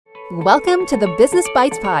Welcome to the Business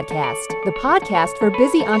Bites Podcast, the podcast for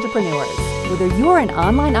busy entrepreneurs. Whether you're an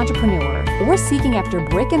online entrepreneur or seeking after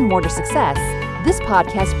brick and mortar success, this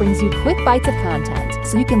podcast brings you quick bites of content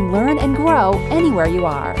so you can learn and grow anywhere you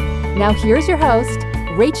are. Now here's your host,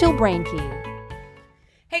 Rachel Brainke.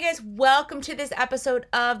 Hey guys, welcome to this episode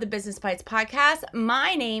of the Business Bites Podcast.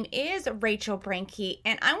 My name is Rachel Brainke,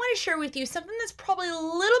 and I want to share with you something that's probably a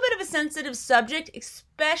little bit of a sensitive subject,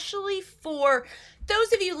 especially for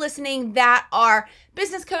those of you listening that are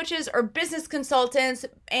business coaches or business consultants.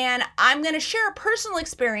 And I'm going to share a personal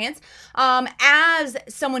experience as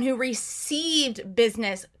someone who received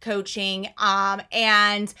business coaching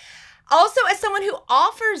and also as someone who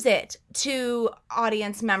offers it to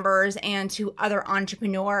audience members and to other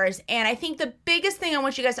entrepreneurs. And I think the biggest thing I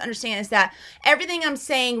want you guys to understand is that everything I'm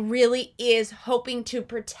saying really is hoping to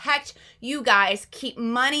protect you guys, keep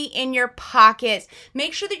money in your pockets,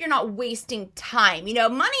 make sure that you're not wasting time. You know,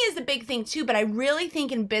 money is a big thing too, but I really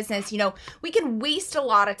think in business, we can waste a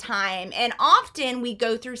lot of time. And often we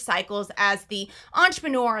go through cycles as the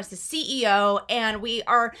entrepreneur, as the CEO, and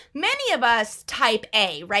many of us type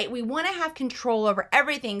A, right? We want to have control over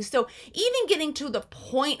everything. So even getting to the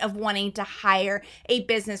point of wanting to hire a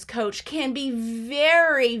business coach can be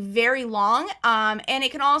very, very long. And it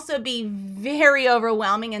can also be very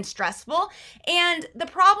overwhelming and stressful. And the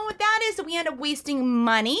problem with that is that we end up wasting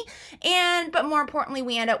money. But more importantly,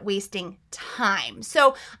 we end up wasting time.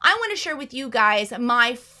 So I want to share with you guys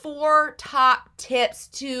my 4 top tips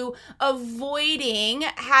to avoiding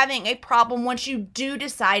having a problem once you do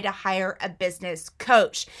decide to hire a business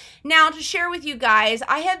coach. Now, to share with you guys,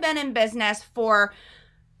 I have been in business for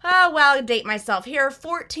I'll date myself here,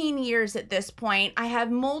 14 years at this point. I have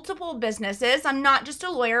multiple businesses. I'm not just a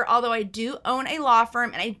lawyer, although I do own a law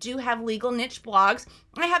firm and I do have legal niche blogs.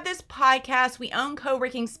 I have this podcast. We own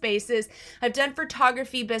co-working spaces. I've done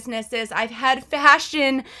photography businesses. I've had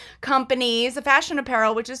fashion companies, fashion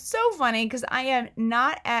apparel, which is so funny because I am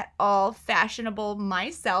not at all fashionable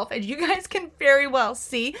myself, as you guys can very well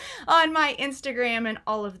see on my Instagram and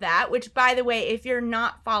all of that, which, by the way, if you're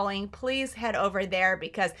not following, please head over there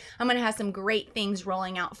because I'm going to have some great things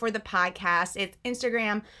rolling out for the podcast. It's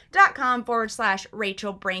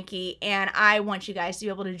Instagram.com/Rachel Brainke, and I want you guys to be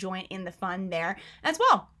able to join in the fun there as well.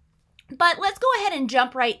 But let's go ahead and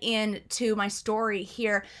jump right into my story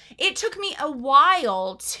here. It took me a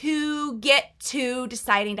while to get to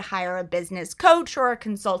deciding to hire a business coach or a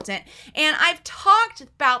consultant. And I've talked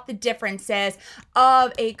about the differences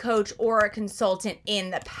of a coach or a consultant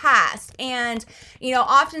in the past. And,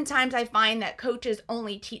 oftentimes I find that coaches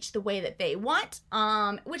only teach the way that they want,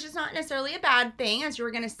 which is not necessarily a bad thing, as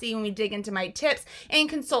you're going to see when we dig into my tips. And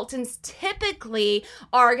consultants typically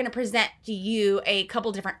are going to present to you a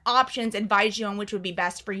couple different options, advise you on which would be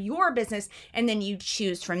best for your business, and then you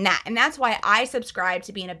choose from that. And that's why I subscribe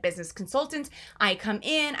to being a business consultant. I come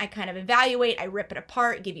in, I kind of evaluate, I rip it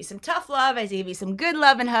apart, give you some tough love, I give you some good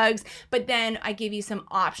love and hugs, but then I give you some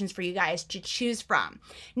options for you guys to choose from.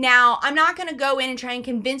 Now, I'm not going to go in and try and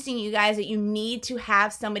convincing you guys that you need to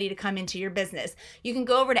have somebody to come into your business. You can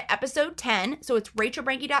go over to episode 10, so it's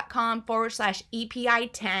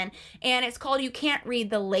rachelbrainke.com/EPI10, and it's called You Can't Read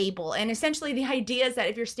the Label. And essentially the idea is that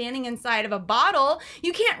if you're standing inside of a bottle,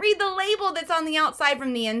 you can't read the label that's on the outside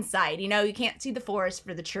from the inside. You can't see the forest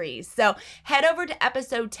for the trees. So head over to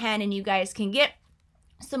episode 10 and you guys can get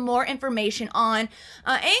some more information on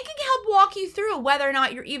and can help walk you through whether or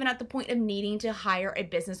not you're even at the point of needing to hire a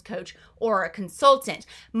business coach or a consultant.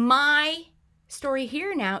 My story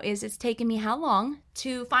here now is it's taken me how long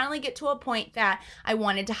to finally get to a point that I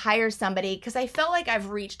wanted to hire somebody because I felt like I've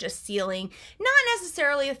reached a ceiling, not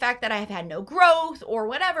necessarily the fact that I have had no growth or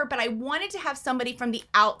whatever, but I wanted to have somebody from the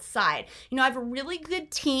outside. I have a really good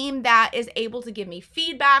team that is able to give me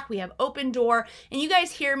feedback. We have open door, and you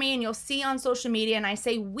guys hear me and you'll see on social media, and I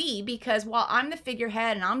say we because while I'm the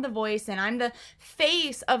figurehead and I'm the voice and I'm the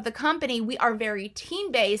face of the company, we are very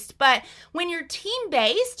team-based. But when you're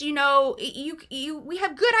team-based, we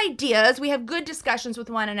have good ideas, we have good discussions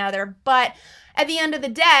with one another, but at the end of the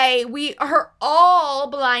day, we are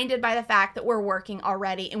all blinded by the fact that we're working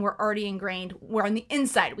already and we're already ingrained. We're on the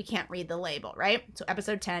inside. We can't read the label, right? So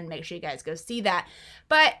episode 10, make sure you guys go see that.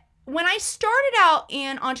 But when I started out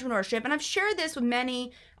in entrepreneurship, and I've shared this with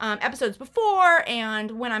many episodes before,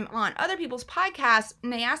 and when I'm on other people's podcasts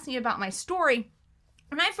and they ask me about my story,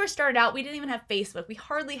 when I first started out, we didn't even have Facebook. We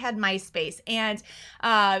hardly had MySpace. And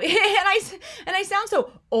I sound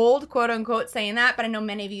so old, quote unquote, saying that, but I know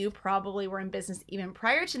many of you probably were in business even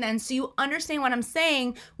prior to then. So you understand what I'm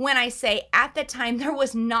saying when I say at the time there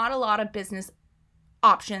was not a lot of business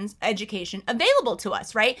options, education available to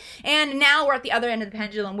us, right? And now we're at the other end of the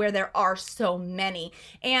pendulum where there are so many.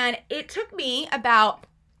 And it took me about,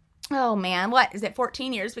 oh man, what is it,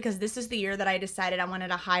 14 years? Because this is the year that I decided I wanted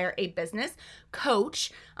to hire a business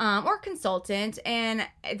coach or consultant. And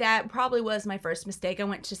that probably was my first mistake. I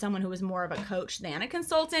went to someone who was more of a coach than a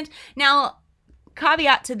consultant. Now,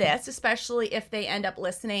 caveat to this, especially if they end up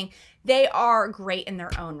listening, they are great in their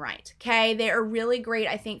own right, okay? They are really great,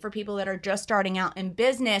 I think, for people that are just starting out in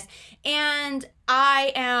business. And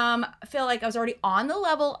I feel like I was already on the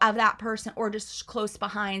level of that person or just close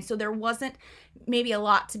behind. So there wasn't maybe a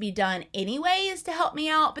lot to be done anyways to help me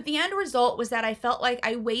out. But the end result was that I felt like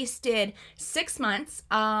I wasted 6 months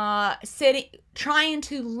sitting, trying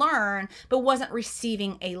to learn, but wasn't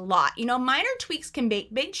receiving a lot. You know, minor tweaks can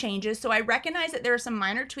make big changes. So I recognize that there are some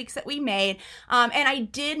minor tweaks that we made. And I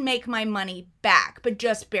did make my money back, but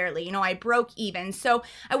just barely. You know, I broke even. So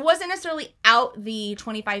I wasn't necessarily out the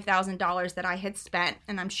 $25,000 that I had spent.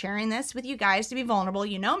 And I'm sharing this with you guys to be vulnerable.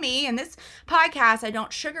 You know me, in this podcast, I don't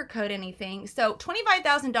sugarcoat anything. So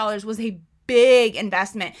 $25,000 was a big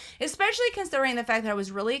investment, especially considering the fact that I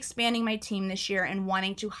was really expanding my team this year and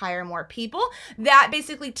wanting to hire more people. That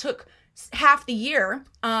basically took half the year,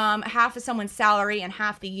 half of someone's salary and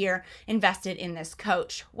half the year invested in this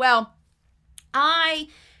coach. Well, I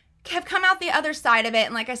have come out the other side of it.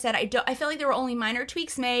 And like I said, I feel like there were only minor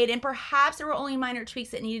tweaks made, and perhaps there were only minor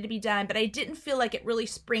tweaks that needed to be done, but I didn't feel like it really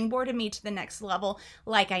springboarded me to the next level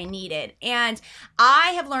like I needed. And I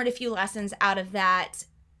have learned a few lessons out of that,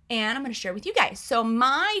 and I'm going to share with you guys. So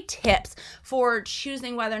my tips for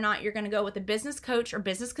choosing whether or not you're going to go with a business coach or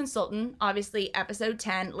business consultant, obviously episode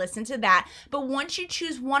 10, listen to that. But once you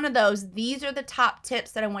choose one of those, these are the top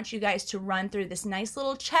tips that I want you guys to run through this nice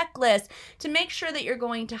little checklist to make sure that you're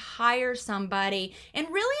going to hire somebody and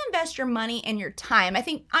really invest your money and your time. I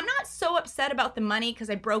think I'm not so upset about the money because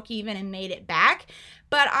I broke even and made it back,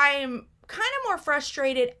 but I'm kind of more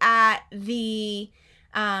frustrated at the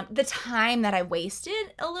time that I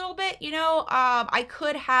wasted a little bit. You know, I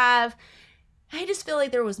just feel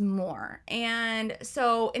like there was more. And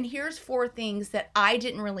here's 4 things that I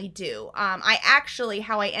didn't really do. How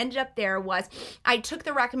I ended up there was I took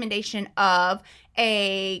the recommendation of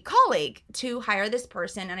a colleague to hire this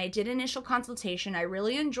person, and I did initial consultation. I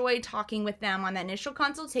really enjoyed talking with them on that initial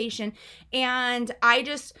consultation. And I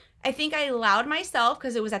think I allowed myself,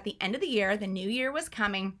 because it was at the end of the year, the new year was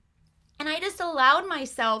coming, and I just allowed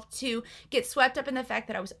myself to get swept up in the fact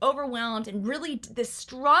that I was overwhelmed and really this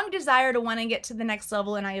strong desire to want to get to the next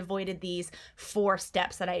level. And I avoided these 4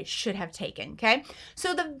 steps that I should have taken. Okay.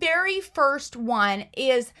 So the very first one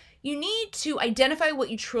is you need to identify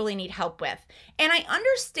what you truly need help with. And I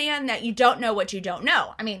understand that you don't know what you don't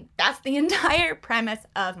know. I mean, that's the entire premise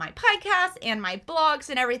of my podcast and my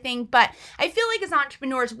blogs and everything. But I feel like as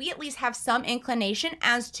entrepreneurs, we at least have some inclination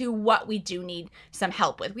as to what we do need some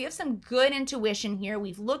help with. We have some good intuition here.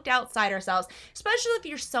 We've looked outside ourselves, especially if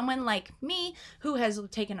you're someone like me who has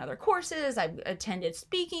taken other courses. I've attended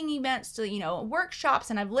speaking events, to,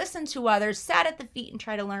 workshops, and I've listened to others, sat at the feet and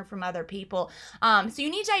try to learn from other people. So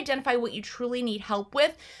you need to identify what you truly need help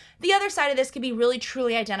with. The other side of this could be really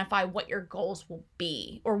truly identify what your goals will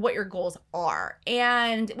be or what your goals are,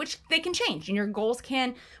 and which they can change. And your goals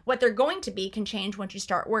what they're going to be can change once you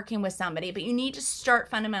start working with somebody, but you need to start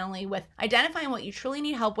fundamentally with identifying what you truly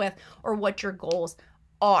need help with or what your goals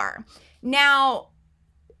are. Now,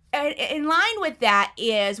 in line with that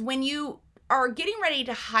is when you are getting ready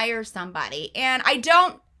to hire somebody, and I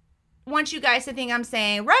don't want you guys to think I'm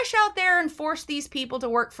saying rush out there and force these people to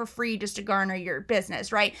work for free just to garner your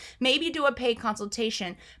business, right? Maybe do a paid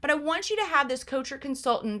consultation, but I want you to have this coach or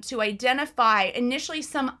consultant to identify initially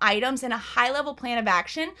some items in a high-level plan of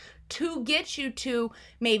action to get you to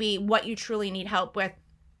maybe what you truly need help with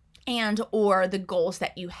and or the goals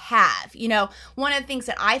that you have. One of the things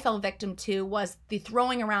that I fell victim to was the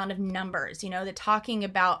throwing around of numbers, the talking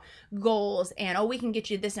about goals and, we can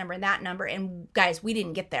get you this number and that number. And guys, we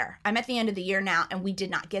didn't get there. I'm at the end of the year now and we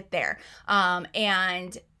did not get there.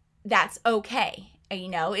 And that's okay.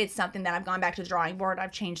 It's something that I've gone back to the drawing board.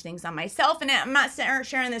 I've changed things on myself, and I'm not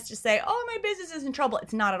sharing this to say, my business is in trouble.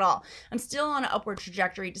 It's not at all. I'm still on an upward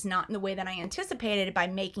trajectory, just not in the way that I anticipated by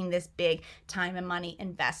making this big time and money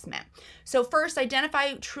investment. So first,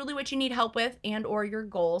 identify truly what you need help with and or your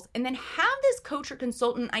goals, and then have this coach or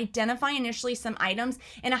consultant identify initially some items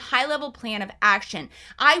in a high-level plan of action.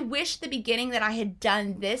 I wish at the beginning that I had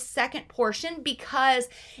done this second portion because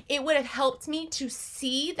it would have helped me to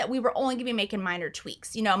see that we were only going to be making minor tweaks.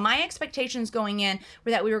 My expectations going in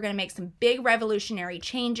were that we were going to make some big revolutionary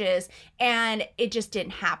changes, and it just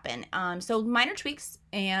didn't happen. So minor tweaks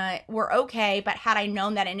and were okay, but had I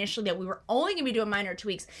known that initially that we were only going to be doing minor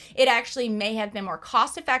tweaks, it actually may have been more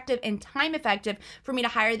cost effective and time effective for me to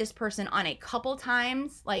hire this person on a couple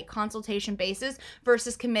times, like consultation basis,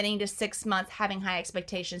 versus committing to 6 months, having high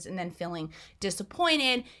expectations, and then feeling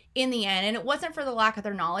disappointed in the end. And it wasn't for the lack of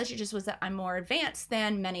their knowledge. It just was that I'm more advanced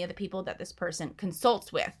than many of the people that this person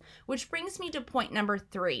consults with. Which brings me to point number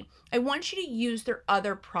 3. I want you to use their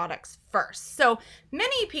other products first. So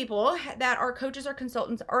many people that are coaches or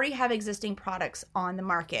consultants already have existing products on the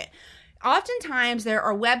market. Oftentimes there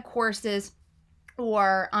are web courses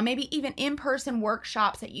or maybe even in-person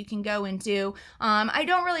workshops that you can go and do. I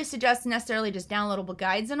don't really suggest necessarily just downloadable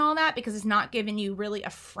guides and all that, because it's not giving you really a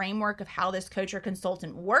framework of how this coach or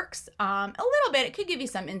consultant works. A little bit, it could give you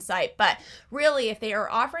some insight, but really if they are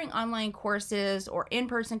offering online courses or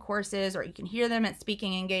in-person courses, or you can hear them at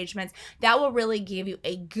speaking engagements, that will really give you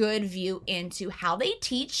a good view into how they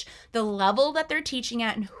teach, the level that they're teaching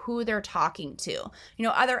at, and who they're talking to. You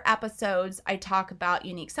know, other episodes, I talk about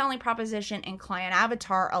unique selling proposition and client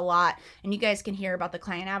avatar a lot, and you guys can hear about the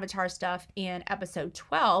client avatar stuff in episode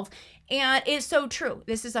 12. And it's so true.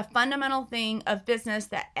 This is a fundamental thing of business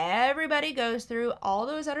that everybody goes through. All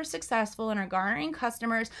those that are successful and are garnering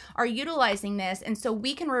customers are utilizing this. And so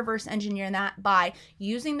we can reverse engineer that by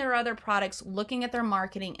using their other products, looking at their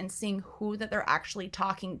marketing, and seeing who that they're actually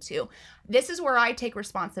talking to. This is where I take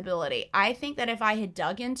responsibility. I think that if I had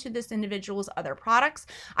dug into this individual's other products,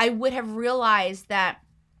 I would have realized that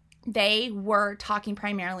they were talking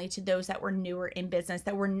primarily to those that were newer in business,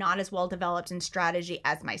 that were not as well developed in strategy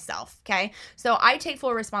as myself. Okay. So I take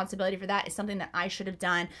full responsibility for that. It's something that I should have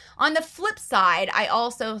done. On the flip side, I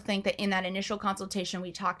also think that in that initial consultation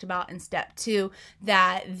we talked about in step 2,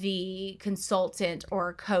 that the consultant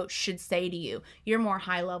or coach should say to you, you're more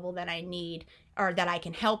high level than I need, or that I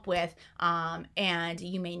can help with, and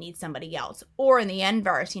you may need somebody else. Or in the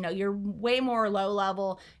inverse, you know, you're way more low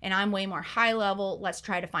level and I'm way more high level. Let's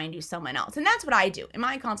try to find you someone else. And that's what I do in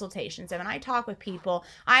my consultations. And when I talk with people,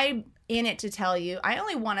 I'm in it to tell you, I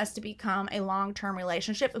only want us to become a long-term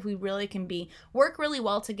relationship if we really can work really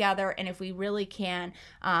well together, and if we really can,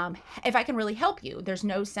 if I can really help you. There's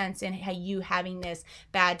no sense in you having this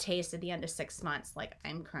bad taste at the end of 6 months like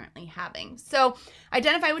I'm currently having. So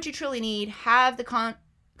identify what you truly need. Have the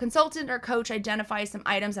consultant or coach identify some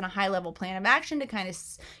items and a high-level plan of action to kind of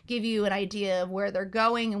give you an idea of where they're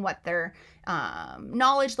going and what their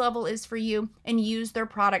knowledge level is for you, and use their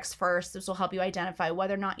products first. This will help you identify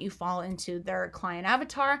whether or not you fall into their client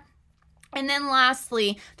avatar. And then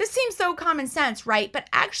lastly, this seems so common sense, right? But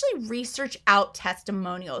actually research out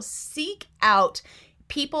testimonials. Seek out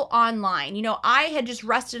people online. You know, I had just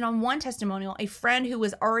rested on one testimonial, a friend who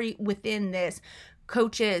was already within this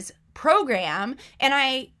coach's program, and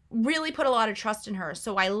I really put a lot of trust in her.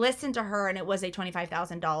 So I listened to her, and it was a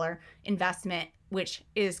 $25,000 investment, which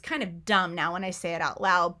is kind of dumb now when I say it out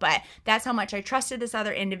loud, but that's how much I trusted this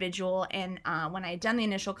other individual. And when I had done the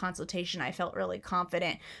initial consultation, I felt really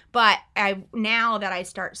confident. But now that I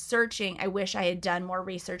start searching, I wish I had done more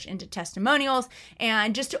research into testimonials,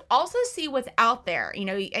 and just to also see what's out there. You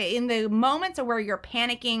know, in the moments where you're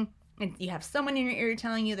panicking, and you have someone in your ear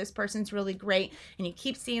telling you this person's really great, and you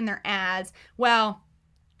keep seeing their ads, well,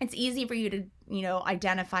 it's easy for you to, you know,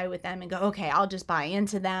 identify with them and go, okay, I'll just buy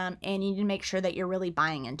into them. And you need to make sure that you're really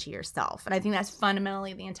buying into yourself. And I think that's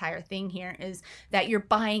fundamentally the entire thing here, is that you're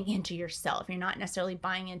buying into yourself. You're not necessarily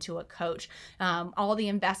buying into a coach. All the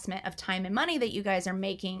investment of time and money that you guys are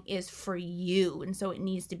making is for you. And so it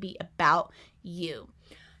needs to be about you.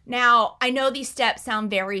 Now, I know these steps sound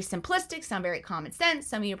very simplistic, sound very common sense.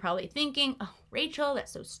 Some of you are probably thinking, oh, Rachel,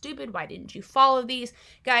 that's so stupid. Why didn't you follow these?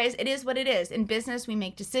 Guys, it is what it is. In business, we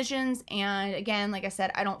make decisions. And again, like I said,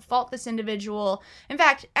 I don't fault this individual. In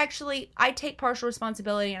fact, actually, I take partial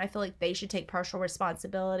responsibility, and I feel like they should take partial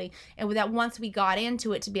responsibility. And with that, once we got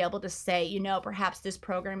into it, to be able to say, you know, perhaps this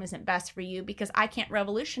program isn't best for you, because I can't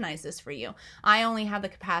revolutionize this for you. I only have the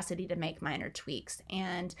capacity to make minor tweaks.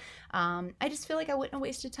 And I just feel like I wouldn't have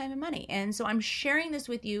wasted time and money. And so I'm sharing this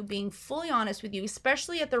with you, being fully honest with you,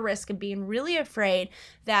 especially at the risk of being really afraid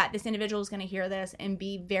that this individual is going to hear this and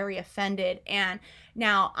be very offended. And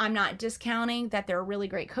now, I'm not discounting that there are really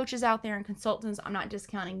great coaches out there and consultants. I'm not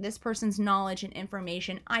discounting this person's knowledge and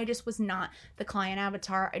information. I just was not the client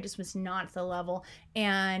avatar. I just was not at the level,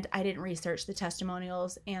 and I didn't research the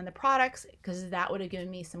testimonials and the products, because that would have given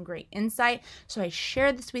me some great insight. So I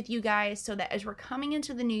shared this with you guys so that as we're coming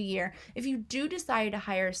into the new year, if you do decide to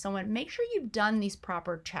hire someone, make sure you've done these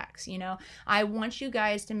proper checks. You know, I want you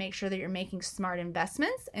guys to make sure that you're making smart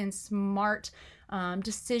investments and smart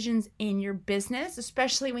decisions in your business,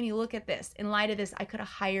 especially when you look at this. In light of this, I could have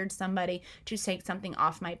hired somebody to take something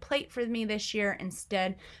off my plate for me this year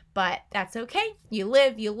instead, but that's okay. You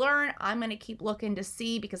live, you learn. I'm going to keep looking to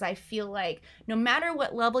see, because I feel like no matter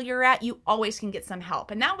what level you're at, you always can get some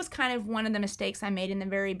help. And that was kind of one of the mistakes I made in the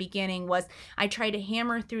very beginning, was I tried to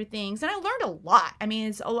hammer through things, and I learned a lot. I mean,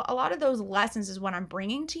 it's a lot of those lessons is what I'm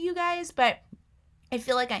bringing to you guys, but I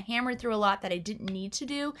feel like I hammered through a lot that I didn't need to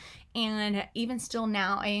do. And even still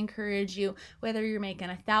now, I encourage you, whether you're making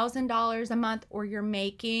 $1,000 a month or you're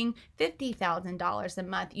making $50,000 a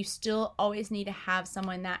month, you still always need to have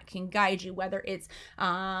someone that can guide you, whether it's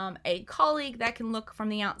a colleague that can look from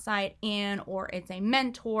the outside in, or it's a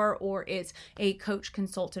mentor, or it's a coach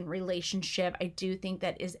consultant relationship. I do think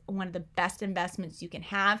that is one of the best investments you can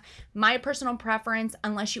have. My personal preference,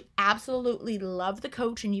 unless you absolutely love the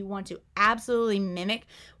coach and you want to absolutely mimic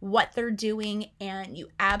what they're doing and you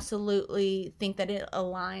absolutely think that it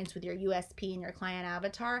aligns with your USP and your client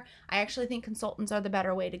avatar, I actually think consultants are the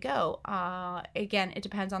better way to go. Again, it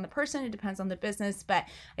depends on the person, it depends on the business, but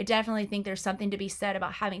I definitely think there's something to be said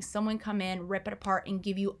about having someone come in, rip it apart, and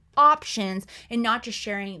give you options and not just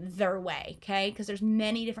sharing their way, okay? Because there's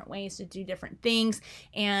many different ways to do different things,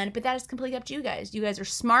 but that is completely up to you guys. You guys are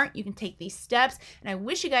smart, you can take these steps, and I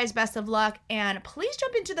wish you guys best of luck. And please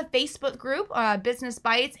jump into the Facebook group, Business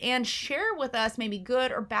Bites, and share with us maybe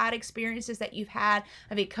good or bad experiences that you've had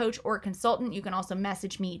of a coach or consultant. You can also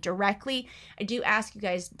message me directly. I do ask you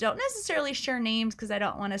guys, don't necessarily share names, because I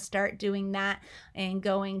don't want to start doing that and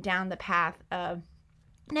going down the path of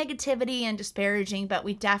negativity and disparaging, but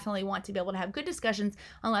we definitely want to be able to have good discussions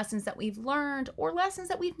on lessons that we've learned or lessons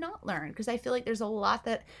that we've not learned, because I feel like there's a lot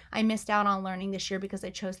that I missed out on learning this year because I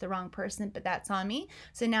chose the wrong person, but that's on me.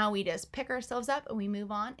 So now we just pick ourselves up and we move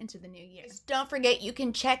on into the new year. Don't forget, you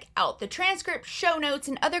can check out the transcript, show notes,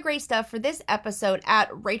 and other great stuff for this episode at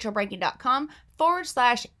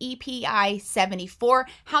rachelbranke.com/EPI 74,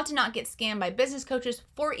 how to not get scammed by business coaches,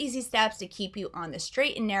 4 easy steps to keep you on the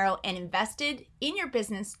straight and narrow and invested in your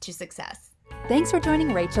business to success. Thanks for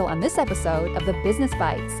joining Rachel on this episode of the Business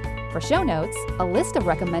Bites. For show notes, a list of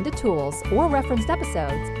recommended tools, or referenced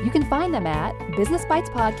episodes, you can find them at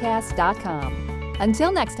businessbitespodcast.com.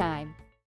 Until next time.